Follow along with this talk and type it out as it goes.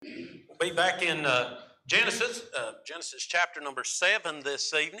Be back in Genesis chapter number 7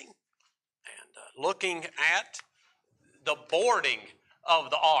 this evening, and looking at the boarding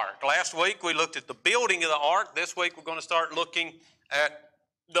of the ark. Last week we looked at the building of the ark. This week we're going to start looking at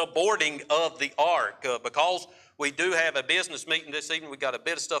the boarding of the ark. Because we do have a business meeting this evening, we've got a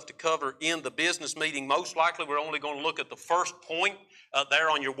bit of stuff to cover in the business meeting. Most likely we're only going to look at the first point there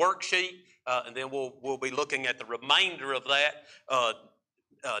on your worksheet, and then we'll be looking at the remainder of that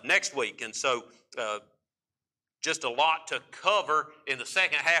next week. And so just a lot to cover in the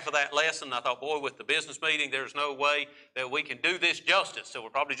second half of that lesson. I thought, boy, with the business meeting, there's no way that we can do this justice. So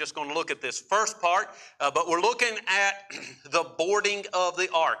we're probably just going to look at this first part. But we're looking at the boarding of the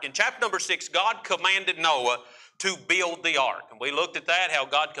ark. In chapter number 6, God commanded Noah to build the ark. And we looked at that, how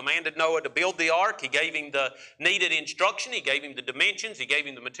God commanded Noah to build the ark. He gave him the needed instruction. He gave him the dimensions. He gave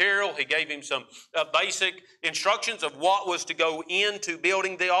him the material. He gave him some basic instructions of what was to go into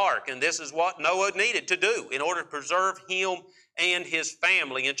building the ark. And this is what Noah needed to do in order to preserve him and his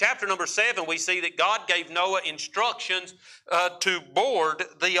family. In chapter number 7, we see that God gave Noah instructions to board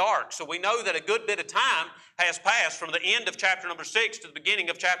the ark. So we know that a good bit of time has passed from the end of chapter number 6 to the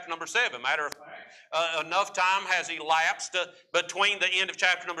beginning of chapter number 7. Matter of fact, enough time has elapsed between the end of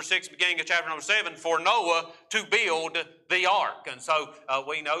chapter number 6 and the beginning of chapter number 7 for Noah to build the ark. And so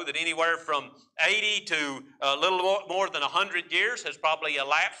we know that anywhere from 80 to a little more than 100 years has probably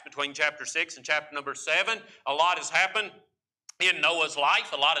elapsed between chapter 6 and chapter number 7. A lot has happened in Noah's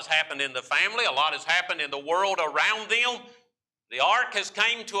life. A lot has happened in the family. A lot has happened in the world around them. The ark has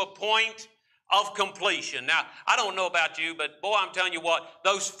came to a point of completion. Now, I don't know about you, but boy, I'm telling you what,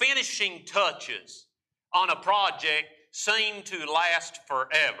 those finishing touches on a project seem to last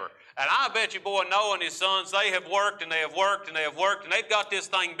forever. And I bet you, boy, Noah and his sons, they have worked and they have worked and they have worked and they've got this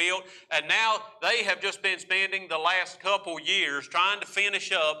thing built, and now they have just been spending the last couple years trying to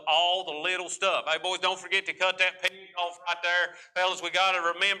finish up all the little stuff. Hey, boys, don't forget to cut that pitch off right there. Fellas, we got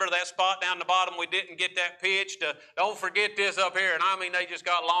to remember that spot down the bottom we didn't get that pitched. Don't forget this up here. And I mean, they just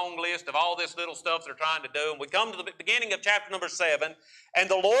got a long list of all this little stuff they're trying to do. And we come to the beginning of chapter number 7, and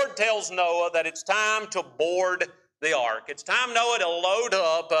the Lord tells Noah that it's time to board the ark. It's time, Noah, to load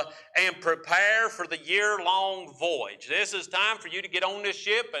up and prepare for the year-long voyage. This is time for you to get on this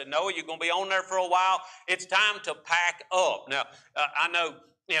ship, and Noah, you're going to be on there for a while. It's time to pack up. Now, I know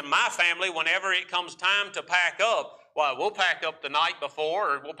in my family, whenever it comes time to pack up, well, we'll pack up the night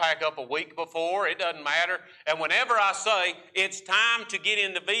before, or we'll pack up a week before. It doesn't matter. And whenever I say it's time to get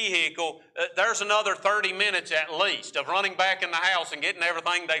in the vehicle, there's another 30 minutes at least of running back in the house and getting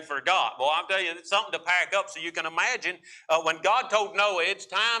everything they forgot. Well, I'll tell you, it's something to pack up. So you can imagine when God told Noah it's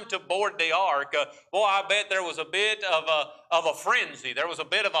time to board the ark, boy, I bet there was a bit of a frenzy. There was a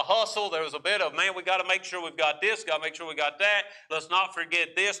bit of a hustle. There was a bit of, man, we got to make sure we've got this, got to make sure we got that. Let's not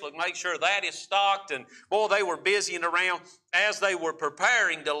forget this. Let's make sure that is stocked. And boy, they were busy around as they were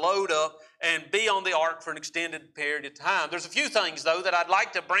preparing to load up and be on the ark for an extended period of time. There's a few things, though, that I'd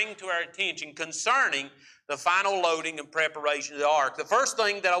like to bring to our attention concerning the final loading and preparation of the ark. The first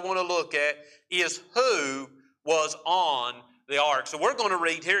thing that I want to look at is who was on the ark. So we're going to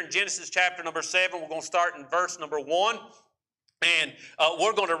read here in Genesis chapter number 7. We're going to start in verse number 1. And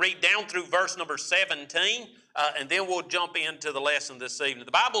we're going to read down through verse number 17, and then we'll jump into the lesson this evening.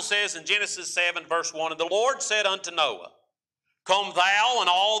 The Bible says in Genesis 7, verse 1, "And the Lord said unto Noah, Come thou and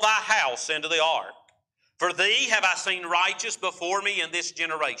all thy house into the ark, for thee have I seen righteous before me in this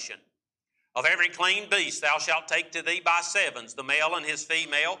generation. Of every clean beast thou shalt take to thee by sevens, the male and his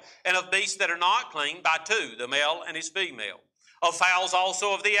female, and of beasts that are not clean by two, the male and his female. Of fowls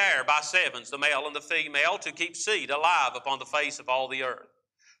also of the air by sevens, the male and the female, to keep seed alive upon the face of all the earth.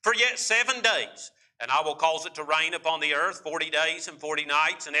 For yet 7 days, and I will cause it to rain upon the earth 40 days and 40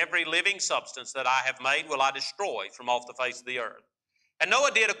 nights, and every living substance that I have made will I destroy from off the face of the earth. And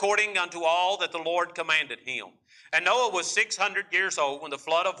Noah did according unto all that the Lord commanded him. And Noah was 600 years old when the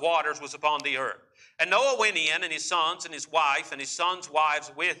flood of waters was upon the earth. And Noah went in, and his sons and his wife and his sons'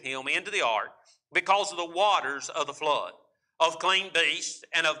 wives with him into the ark, because of the waters of the flood. Of clean beasts,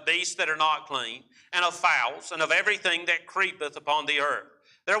 and of beasts that are not clean, and of fowls, and of everything that creepeth upon the earth.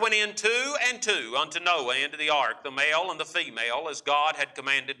 There went in 2 and 2 unto Noah into the ark, the male and the female, as God had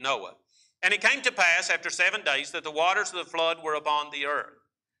commanded Noah. And it came to pass after 7 days that the waters of the flood were upon the earth.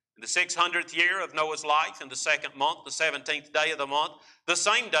 In the 600th year of Noah's life, in the 2nd month, the 17th day of the month, the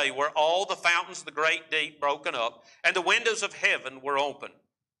same day were all the fountains of the great deep broken up, and the windows of heaven were open.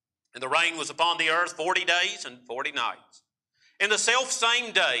 And the rain was upon the earth 40 days and 40 nights. In the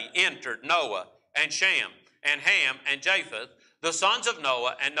selfsame day entered Noah and Shem and Ham and Japheth, the sons of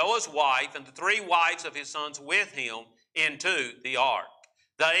Noah, and Noah's wife, and the 3 wives of his sons with him into the ark.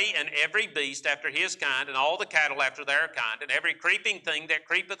 they and every beast after his kind, and all the cattle after their kind, and every creeping thing that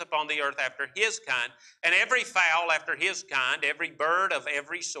creepeth upon the earth after his kind, and every fowl after his kind, every bird of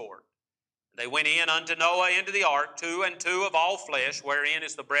every sort. They went in unto Noah into the ark, 2 and 2 of all flesh, wherein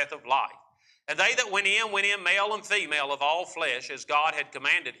is the breath of life. And they that went in male and female of all flesh, as God had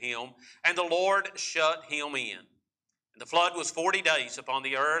commanded him, and the Lord shut him in. And the flood was 40 days upon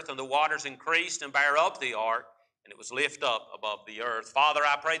the earth, and the waters increased and bare up the ark, and it was lift up above the earth. Father,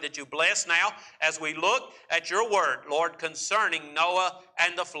 I pray that you bless now as we look at your word, Lord, concerning Noah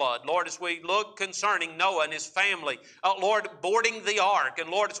and the flood. Lord, as we look concerning Noah and his family, Lord, boarding the ark, and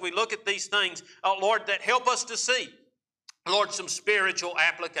Lord, as we look at these things, Lord, that help us to see, Lord, some spiritual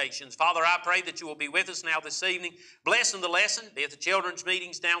applications. Father, I pray that you will be with us now this evening. Bless in the lesson, be at the children's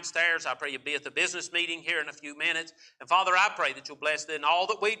meetings downstairs. I pray you'll be at the business meeting here in a few minutes. And Father, I pray that you'll bless in all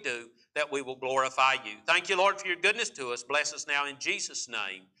that we do, that we will glorify you. Thank you, Lord, for your goodness to us. Bless us now in Jesus'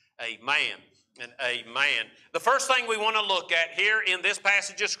 name. Amen and amen. The first thing we want to look at here in this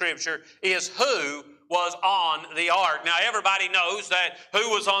passage of Scripture is who was on the ark. Now, everybody knows that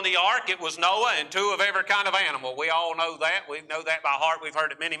who was on the ark. It was Noah and 2 of every kind of animal. We all know that. We know that by heart. We've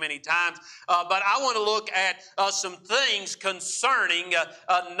heard it many, many times. But I want to look at some things concerning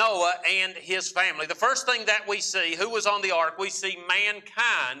Noah and his family. The first thing that we see, who was on the ark, we see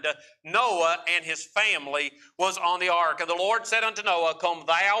mankind. Noah and his family was on the ark. And the Lord said unto Noah, Come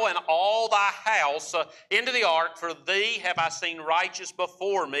thou and all thy house into the ark, for thee have I seen righteous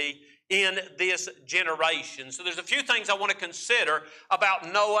before me in this generation. So there's a few things I want to consider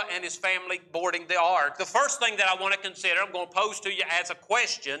about Noah and his family boarding the ark. The first thing that I want to consider, I'm going to pose to you as a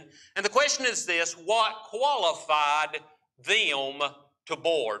question, and the question is this: what qualified them to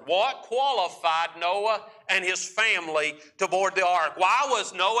board? What qualified Noah and his family to board the ark? Why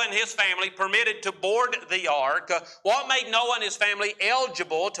was Noah and his family permitted to board the ark? What made Noah and his family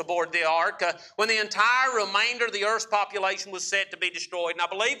eligible to board the ark when the entire remainder of the earth's population was set to be destroyed? And I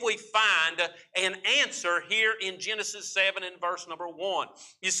believe we find an answer here in Genesis 7 and verse number 1.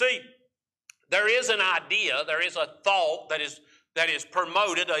 You see, there is an idea, there is a thought that is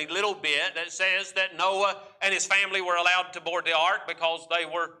promoted a little bit that says that Noah and his family were allowed to board the ark because they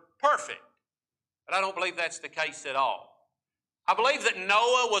were perfect. But I don't believe that's the case at all. I believe that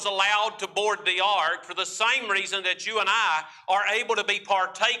Noah was allowed to board the ark for the same reason that you and I are able to be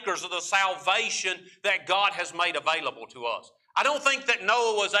partakers of the salvation that God has made available to us. I don't think that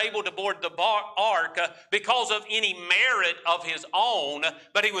Noah was able to board the ark because of any merit of his own,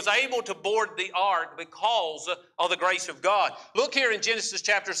 but he was able to board the ark because of the grace of God. Look here in Genesis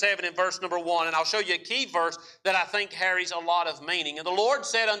chapter 7 and verse number 1, and I'll show you a key verse that I think carries a lot of meaning. And the Lord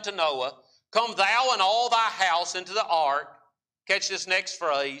said unto Noah, Come thou and all thy house into the ark. Catch this next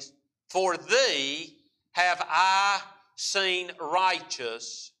phrase. For thee have I seen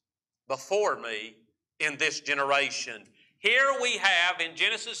righteous before me in this generation. Here we have in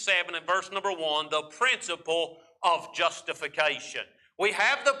Genesis 7 and verse number 1 the principle of justification. We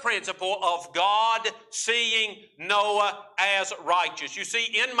have the principle of God seeing Noah as righteous. You see,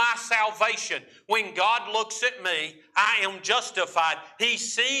 in my salvation, when God looks at me, I am justified. He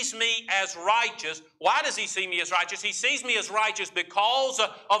sees me as righteous. Why does He see me as righteous? He sees me as righteous because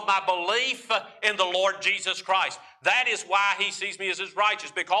of my belief in the Lord Jesus Christ. That is why He sees me as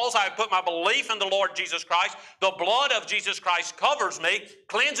righteous. Because I have put my belief in the Lord Jesus Christ, the blood of Jesus Christ covers me,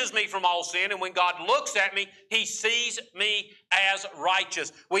 cleanses me from all sin, and when God looks at me, He sees me as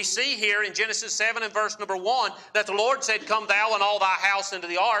righteous. We see here in Genesis 7 and verse number 1 that the Lord said, Come thou and all thy house into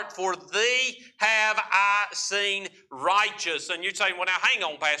the ark, for thee have I seen righteous. And you'd say, well, now hang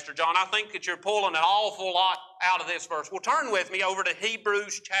on, Pastor John, I think that you're pulling an awful lot out of this verse. Well, turn with me over to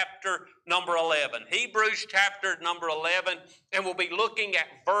Hebrews chapter number 11. Hebrews chapter number 11, and we'll be looking at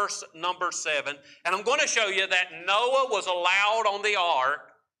verse number 7. And I'm going to show you that Noah was allowed on the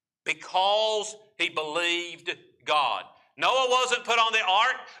ark because he believed God. Noah wasn't put on the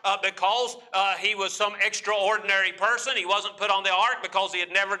ark because he was some extraordinary person. He wasn't put on the ark because he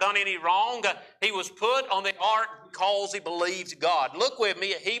had never done any wrong. He was put on the ark because he believed God. Look with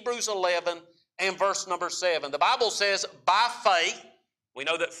me at Hebrews 11 and verse number 7. The Bible says, by faith, we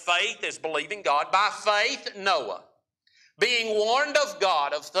know that faith is believing God. By faith, Noah, being warned of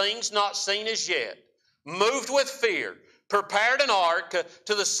God of things not seen as yet, moved with fear, prepared an ark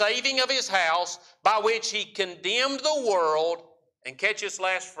to the saving of his house, by which he condemned the world, and catch this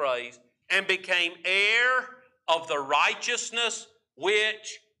last phrase, and became heir of the righteousness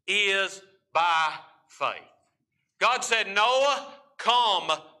which is by faith. God said, Noah,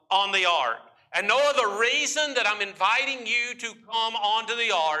 come on the ark. And no other reason that I'm inviting you to come onto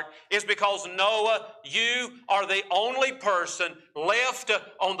the ark is because, Noah, you are the only person left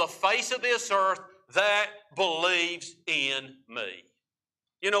on the face of this earth that believes in me.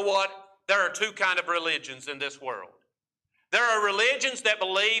 You know what? There are two kinds of religions in this world. There are religions that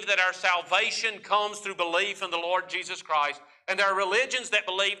believe that our salvation comes through belief in the Lord Jesus Christ. And there are religions that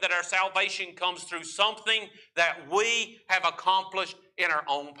believe that our salvation comes through something that we have accomplished in our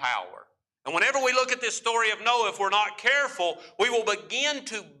own power. And whenever we look at this story of Noah, if we're not careful, we will begin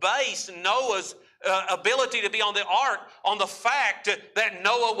to base Noah's ability to be on the ark on the fact that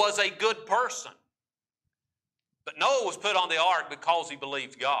Noah was a good person. But Noah was put on the ark because he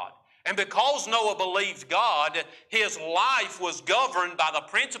believed God. And because Noah believed God, his life was governed by the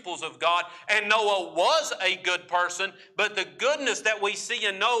principles of God, and Noah was a good person, but the goodness that we see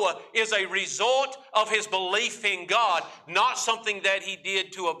in Noah is a result of his belief in God, not something that he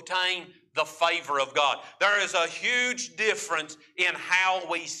did to obtain the favor of God. There is a huge difference in how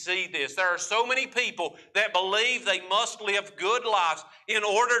we see this. There are so many people that believe they must live good lives in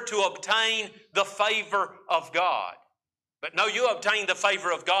order to obtain the favor of God. But no, you obtain the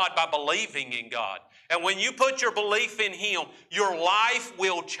favor of God by believing in God. And when you put your belief in Him, your life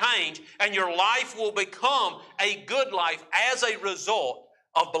will change and your life will become a good life as a result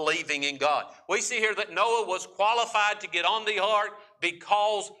of believing in God. We see here that Noah was qualified to get on the ark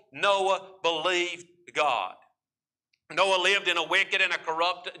because Noah believed God. Noah lived in a wicked and a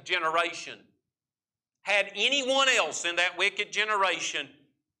corrupt generation. Had anyone else in that wicked generation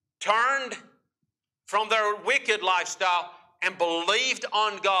turned from their wicked lifestyle and believed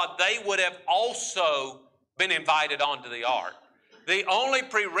on God, they would have also been invited onto the ark. The only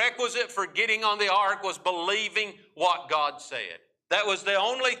prerequisite for getting on the ark was believing what God said. That was the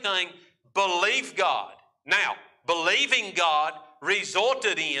only thing. Believe God. Now, believing God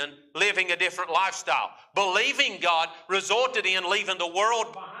resulted in living a different lifestyle. Believing God resulted in leaving the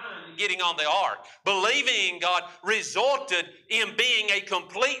world behind and getting on the ark. Believing in God resulted in being a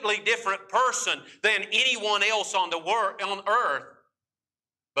completely different person than anyone else on earth.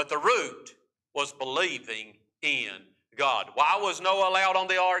 But the root was believing in God. Why was Noah allowed on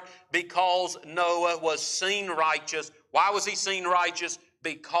the ark? Because Noah was seen righteous. Why was he seen righteous?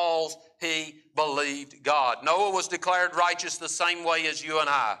 Because he believed God. Noah was declared righteous the same way as you and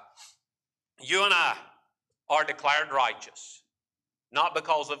I. You and I are declared righteous, not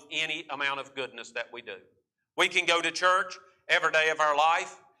because of any amount of goodness that we do. We can go to church every day of our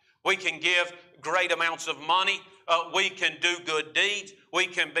life. We can give great amounts of money. We can do good deeds. We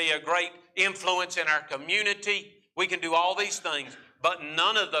can be a great influence in our community. We can do all these things, but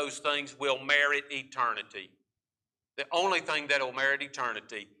none of those things will merit eternity. The only thing that will merit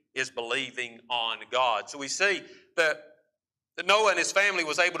eternity is believing on God. So we see that Noah and his family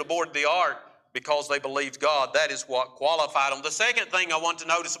was able to board the ark because they believed God. That is what qualified them. The second thing I want to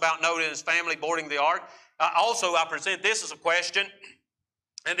notice about Noah and his family boarding the ark, I present this as a question,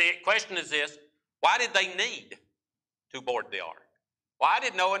 and the question is this: why did they need to board the ark? Why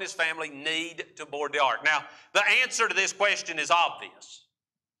did Noah and his family need to board the ark? Now, the answer to this question is obvious.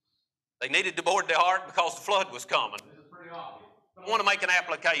 They needed to board the ark because the flood was coming. This is pretty obvious. I want to make an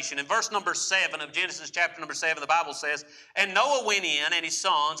application. In verse number 7 of Genesis chapter number 7, the Bible says, "And Noah went in, and his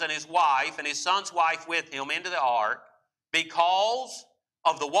sons, and his wife, and his son's wife with him into the ark because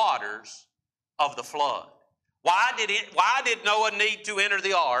of the waters of the flood." Why did Noah need to enter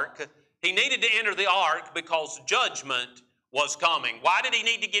the ark? He needed to enter the ark because judgment was coming. Why did he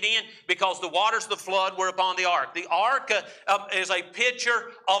need to get in? Because the waters of the flood were upon the ark. The ark is a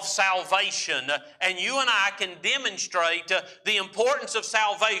picture of salvation, and you and I can demonstrate the importance of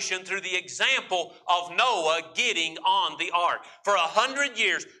salvation through the example of Noah getting on the ark. For 100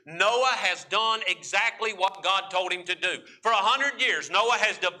 years, Noah has done exactly what God told him to do. For 100 years, Noah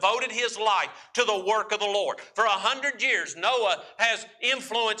has devoted his life to the work of the Lord. For 100 years, Noah has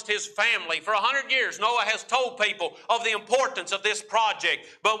influenced his family. For 100 years, Noah has told people of the importance of this project.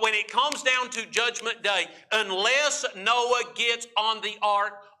 But when it comes down to Judgment Day, unless Noah gets on the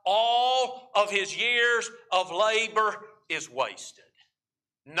ark, all of his years of labor is wasted.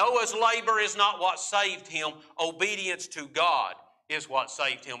 Noah's labor is not what saved him. Obedience to God is what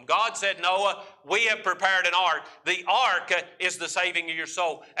saved him. God said, "Noah, we have prepared an ark." The ark is the saving of your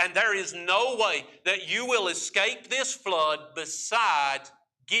soul. And there is no way that you will escape this flood besides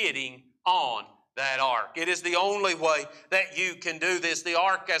getting on that ark. It is the only way that you can do this. The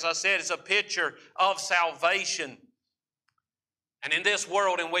ark, as I said, is a picture of salvation. And in this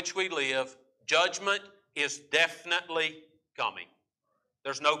world in which we live, judgment is definitely coming.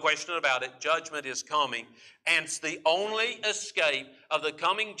 There's no question about it. Judgment is coming. And the only escape of the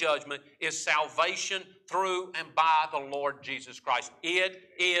coming judgment is salvation through and by the Lord Jesus Christ. It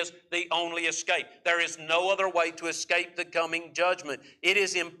is the only escape. There is no other way to escape the coming judgment. It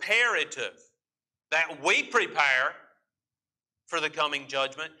is imperative that we prepare for the coming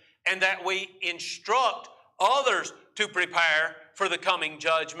judgment and that we instruct others to prepare for the coming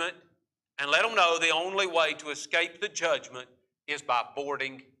judgment and let them know the only way to escape the judgment is by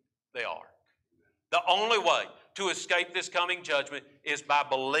boarding the ark. The only way to escape this coming judgment is by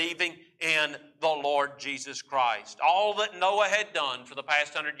believing in the Lord Jesus Christ. All that Noah had done for the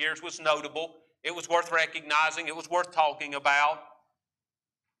past 100 years was notable. It was worth recognizing. It was worth talking about.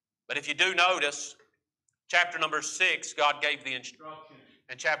 But if you do notice, chapter number 6, God gave the instruction.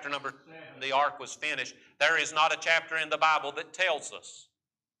 And chapter number 7, the ark was finished. There is not a chapter in the Bible that tells us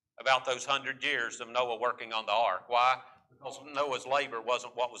about those 100 years of Noah working on the ark. Why? Because Noah's labor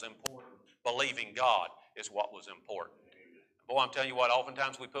wasn't what was important. Believing God is what was important. Boy, I'm telling you what,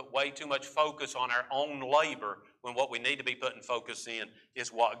 oftentimes we put way too much focus on our own labor when what we need to be putting focus in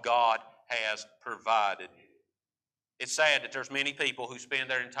is what God has provided. It's sad that there's many people who spend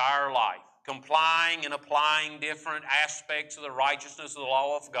their entire life complying and applying different aspects of the righteousness of the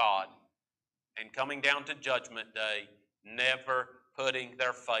law of God and coming down to judgment day, never putting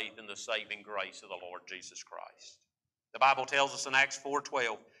their faith in the saving grace of the Lord Jesus Christ. The Bible tells us in Acts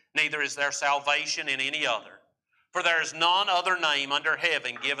 4:12, neither is there salvation in any other, for there is none other name under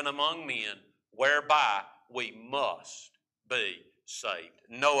heaven given among men whereby we must be saved.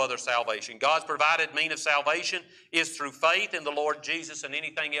 No other salvation. God's provided means of salvation is through faith in the Lord Jesus, and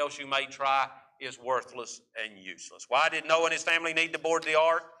anything else you may try is worthless and useless. Why did Noah and his family need to board the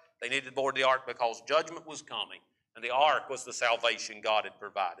ark? They needed to board the ark because judgment was coming, and the ark was the salvation God had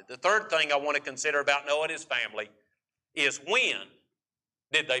provided. The third thing I want to consider about Noah and his family is when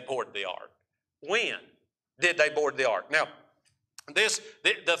did they board the ark? When did they board the ark? Now,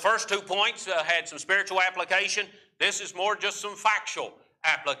 the first 2 points had some spiritual application. This is more just some factual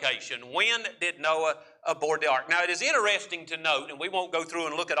application. When did Noah board the ark? Now, it is interesting to note, and we won't go through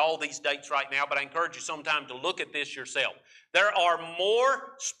and look at all these dates right now, but I encourage you sometime to look at this yourself. There are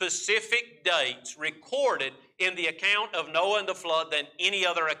more specific dates recorded in the account of Noah and the flood than any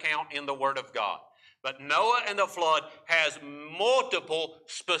other account in the Word of God. But Noah and the flood has multiple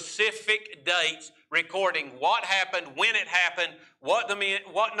specific dates recording what happened, when it happened, what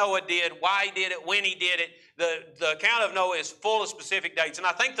Noah did, why he did it, when he did it. The account of Noah is full of specific dates. And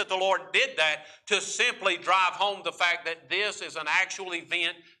I think that the Lord did that to simply drive home the fact that this is an actual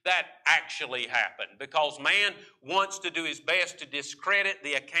event that actually happened. Because man wants to do his best to discredit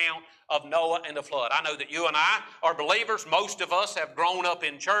the account of Noah and the flood. I know that you and I are believers. Most of us have grown up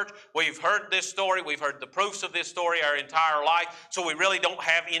in church. We've heard this story. We've heard the proofs of this story our entire life. So we really don't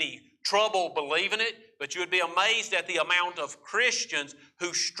have any trouble believing it. But you would be amazed at the amount of Christians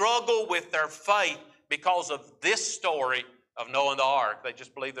who struggle with their faith because of this story of Noah and the ark. They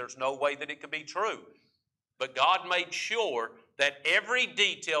just believe there's no way that it could be true. But God made sure that every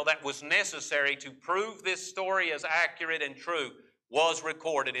detail that was necessary to prove this story as accurate and true was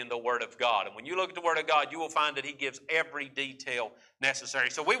recorded in the Word of God. And when you look at the Word of God, you will find that He gives every detail necessary.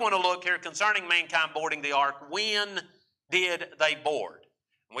 So we want to look here concerning mankind boarding the ark. When did they board?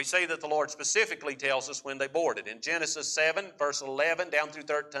 And we see that the Lord specifically tells us when they boarded. In Genesis 7, verse 11 down through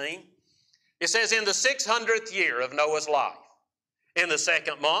 13, it says, in the 600th year of Noah's life, in the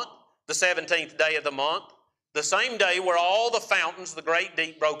 2nd month, the 17th day of the month, the same day were all the fountains of the great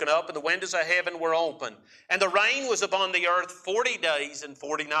deep broken up, and the windows of heaven were opened. And the rain was upon the earth 40 days and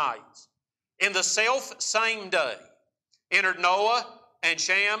 40 nights. In the self same day entered Noah and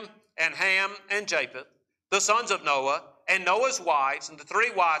Shem and Ham and Japheth, the sons of Noah, and Noah's wives, and the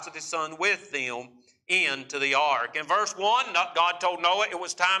 3 wives of his son with them, into the ark. In verse 1, God told Noah it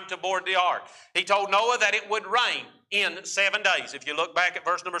was time to board the ark. He told Noah that it would rain in 7 days. If you look back at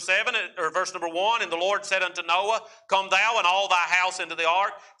verse number 7, or verse number 1, and the Lord said unto Noah, come thou and all thy house into the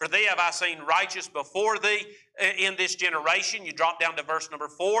ark, for thee have I seen righteous before thee in this generation. You drop down to verse number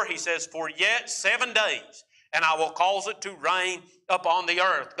 4, he says, for yet 7 days, and I will cause it to rain upon the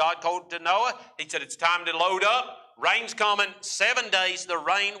earth. God told to Noah, he said, it's time to load up. Rain's coming. 7 days, the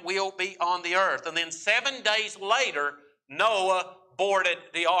rain will be on the earth. And then 7 days later, Noah boarded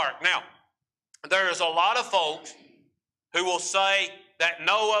the ark. Now, there's a lot of folks who will say that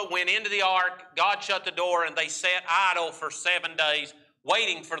Noah went into the ark, God shut the door, and they sat idle for 7 days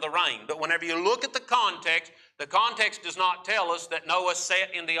waiting for the rain. But whenever you look at the context does not tell us that Noah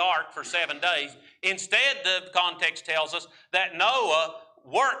sat in the ark for 7 days. Instead, the context tells us that Noah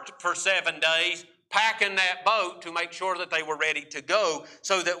worked for 7 days packing that boat to make sure that they were ready to go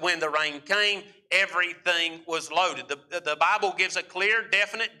so that when the rain came, everything was loaded. The Bible gives a clear,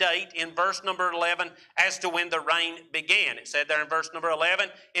 definite date in verse number 11 as to when the rain began. It said there in verse number 11,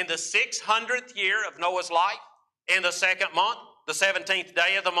 in the 600th year of Noah's life, in the second month, the 17th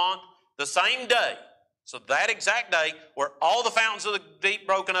day of the month, the same day, so that exact day, were all the fountains of the deep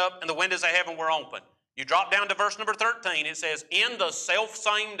broken up and the windows of heaven were open. You drop down to verse number 13, it says, in the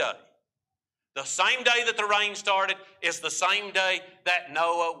self-same day. The same day that the rain started is the same day that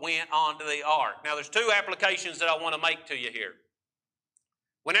Noah went onto the ark. Now, there's two applications that I want to make to you here.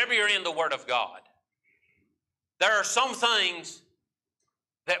 Whenever you're in the Word of God, there are some things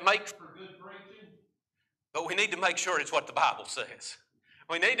that make for good preaching, but we need to make sure it's what the Bible says.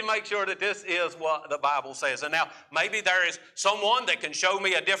 We need to make sure that this is what the Bible says. And now, maybe there is someone that can show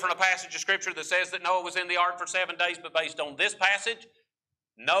me a different passage of Scripture that says that Noah was in the ark for 7 days, but based on this passage,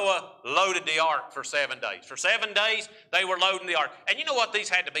 Noah loaded the ark for 7 days. For 7 days, they were loading the ark. And you know what? These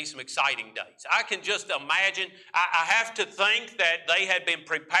had to be some exciting days. I can just imagine. I have to think that they had been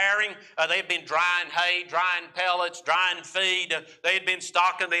preparing. They had been drying hay, drying pellets, drying feed. They had been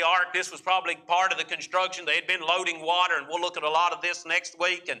stocking the ark. This was probably part of the construction. They had been loading water, and we'll look at a lot of this next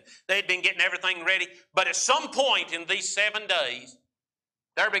week. And they had been getting everything ready. But at some point in these 7 days,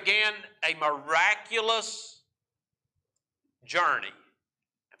 there began a miraculous journey.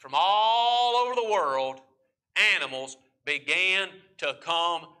 From all over the world, animals began to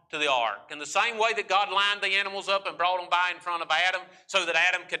come to the ark. In the same way that God lined the animals up and brought them by in front of Adam so that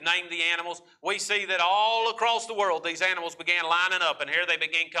Adam could name the animals, we see that all across the world these animals began lining up, and here they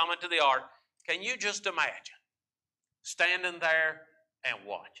began coming to the ark. Can you just imagine standing there and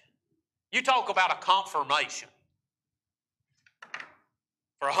watching? You talk about a confirmation.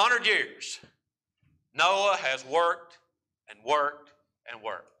 For 100 years, Noah has worked and worked and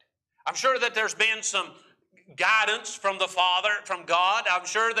worked. I'm sure that there's been some guidance from the Father, from God. I'm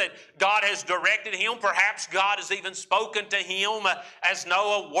sure that God has directed him. Perhaps God has even spoken to him as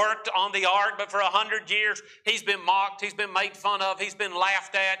Noah worked on the ark. But for 100 years, he's been mocked. He's been made fun of. He's been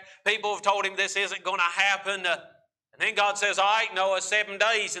laughed at. People have told him this isn't going to happen. And then God says, all right, Noah, 7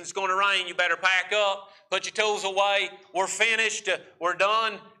 days and it's going to rain. You better pack up. Put your tools away. We're finished. We're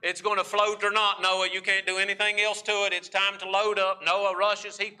done. It's going to float or not, Noah. You can't do anything else to it. It's time to load up. Noah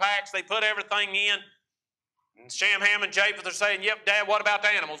rushes. He packs. They put everything in. And Shem, Ham, and Japheth are saying, yep, Dad, what about the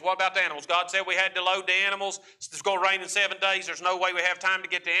animals? What about the animals? God said we had to load the animals. It's going to rain in 7 days. There's no way we have time to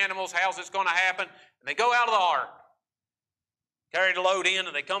get the animals. How's this going to happen? And they go out of the ark, carry the load in,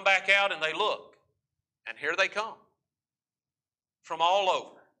 and they come back out and they look. And here they come. From all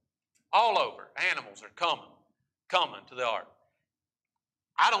over. All over. Animals are coming to the ark.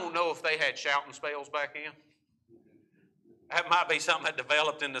 I don't know if they had shouting spells back then. That might be something that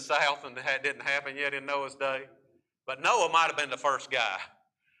developed in the South and that didn't happen yet in Noah's day. But Noah might have been the first guy.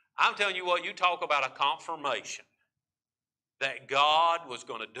 I'm telling you what, you talk about a confirmation that God was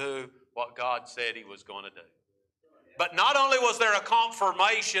going to do what God said he was going to do. But not only was there a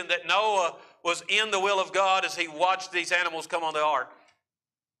confirmation that Noah was in the will of God as he watched these animals come on the ark.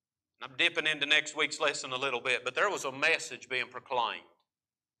 I'm dipping into next week's lesson a little bit, but there was a message being proclaimed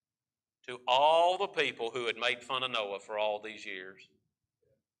to all the people who had made fun of Noah for all these years.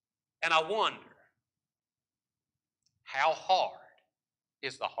 And I wonder, how hard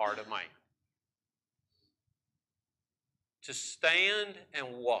is the heart of man? To stand and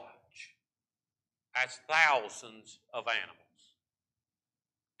watch as thousands of animals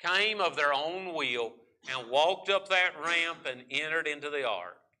came of their own will and walked up that ramp and entered into the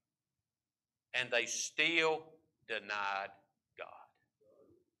ark, and they still denied God.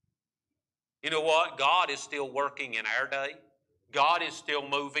 You know what? God is still working in our day. God is still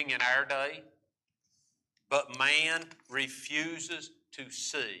moving in our day. But man refuses to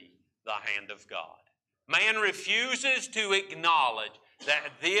see the hand of God. Man refuses to acknowledge that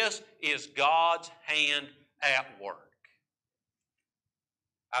this is God's hand at work.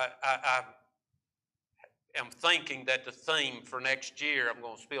 I am thinking that the theme for next year, I'm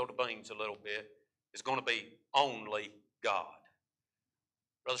going to spill the beans a little bit, is going to be only God.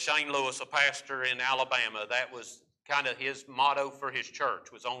 Brother Shane Lewis, a pastor in Alabama, that was kind of his motto for his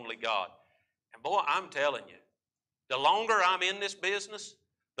church, was only God. And boy, I'm telling you, the longer I'm in this business,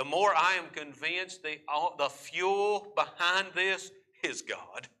 the more I am convinced the fuel behind this is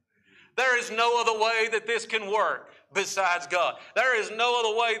God. There is no other way that this can work besides God. There is no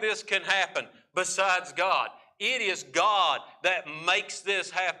other way this can happen besides God. It is God that makes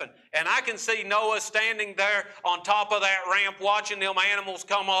this happen. And I can see Noah standing there on top of that ramp watching them animals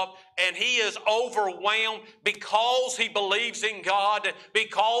come up, and he is overwhelmed because he believes in God,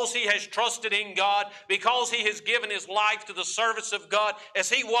 because he has trusted in God, because he has given his life to the service of God. As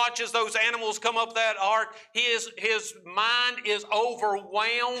he watches those animals come up that ark, his mind is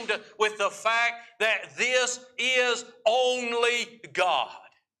overwhelmed with the fact that this is only God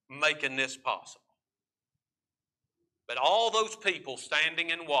making this possible. But all those people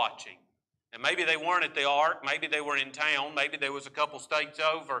standing and watching, and maybe they weren't at the ark, maybe they were in town, maybe there was a couple states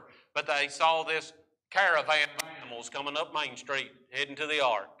over, but they saw this caravan of animals coming up Main Street, heading to the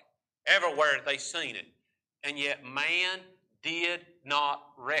ark. Everywhere they seen it. And yet man did not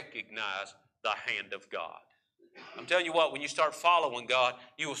recognize the hand of God. I'm telling you what, when you start following God,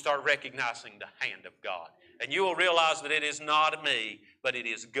 you will start recognizing the hand of God. And you will realize that it is not me, but it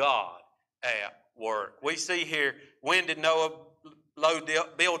is God at work. We see here, when did Noah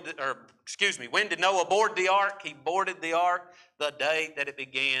when did Noah board the ark? He boarded the ark the day that it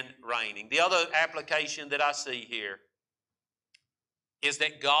began raining. The other application that I see here is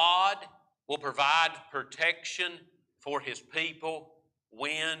that God will provide protection for his people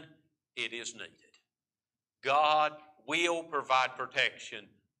when it is needed. God will provide protection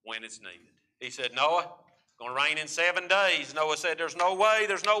when it's needed. He said, Noah, it's going to rain in 7 days. Noah said, there's no way,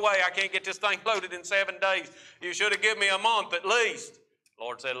 I can't get this thing loaded in 7 days. You should have given me a month at least. The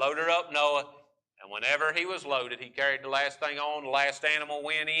Lord said, load her up, Noah. And whenever he was loaded, he carried the last thing on, the last animal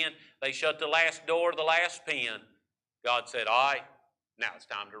went in, they shut the last door, the last pen. God said, all right, now it's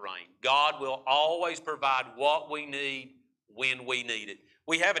time to rain. God will always provide what we need when we need it.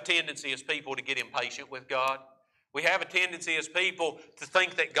 We have a tendency as people to get impatient with God. We have a tendency as people to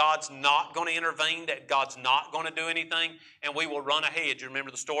think that God's not going to intervene, that God's not going to do anything, and we will run ahead. You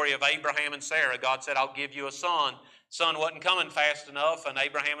remember the story of Abraham and Sarah. God said, I'll give you a son. Son wasn't coming fast enough, and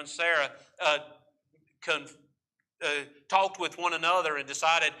Abraham and Sarah talked with one another and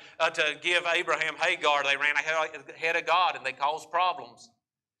decided to give Abraham Hagar. They ran ahead of God, and they caused problems.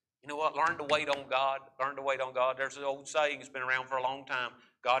 You know what? Learn to wait on God. Learn to wait on God. There's an old saying that's been around for a long time.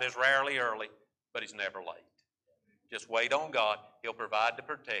 God is rarely early, but he's never late. Just wait on God. He'll provide the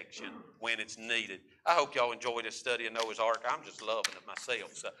protection when it's needed. I hope y'all enjoy this study of Noah's Ark. I'm just loving it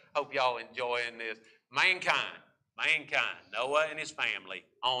myself. So I hope y'all enjoying this. Mankind, Noah and his family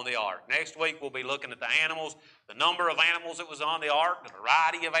on the ark. Next week we'll be looking at the animals, the number of animals that was on the ark, the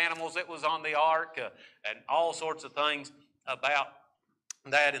variety of animals that was on the ark, and all sorts of things about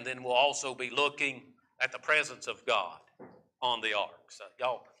that. And then we'll also be looking at the presence of God on the ark. So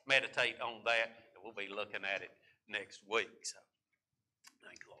y'all meditate on that, and we'll be looking at it next week. So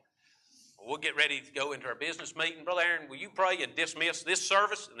thank you, Lord. Well, we'll get ready to go into our business meeting. Brother Aaron, will you pray and dismiss this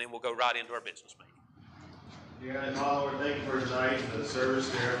service, and then we'll go right into our business meeting. Yeah, and Father, Lord, thank you for tonight and the service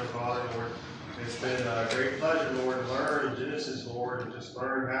there, Father, Lord. It's been a great pleasure, Lord, to learn in Genesis, Lord, and just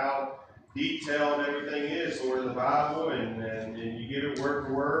learn how detailed everything is, Lord, in the Bible, and you give it word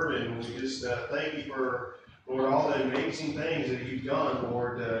for word, and we just thank you for, Lord, all the amazing things that you've done,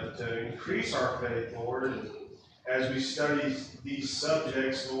 Lord, to increase our faith, Lord. And as we study these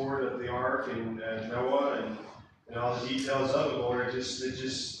subjects, Lord, of the ark and Noah and all the details of it, Lord,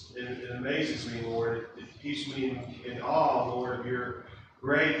 it amazes me, Lord. It keeps me in awe, Lord, of your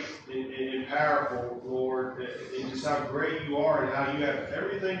great and powerful, Lord, and just how great you are and how you have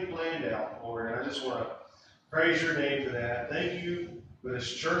everything planned out, Lord. And I just want to praise your name for that. Thank you for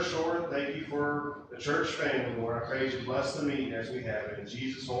this church, Lord. Thank you for the church family, Lord. I praise you. Bless the meeting as we have it. In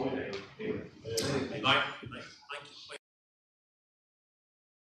Jesus' holy name, amen. Thank you.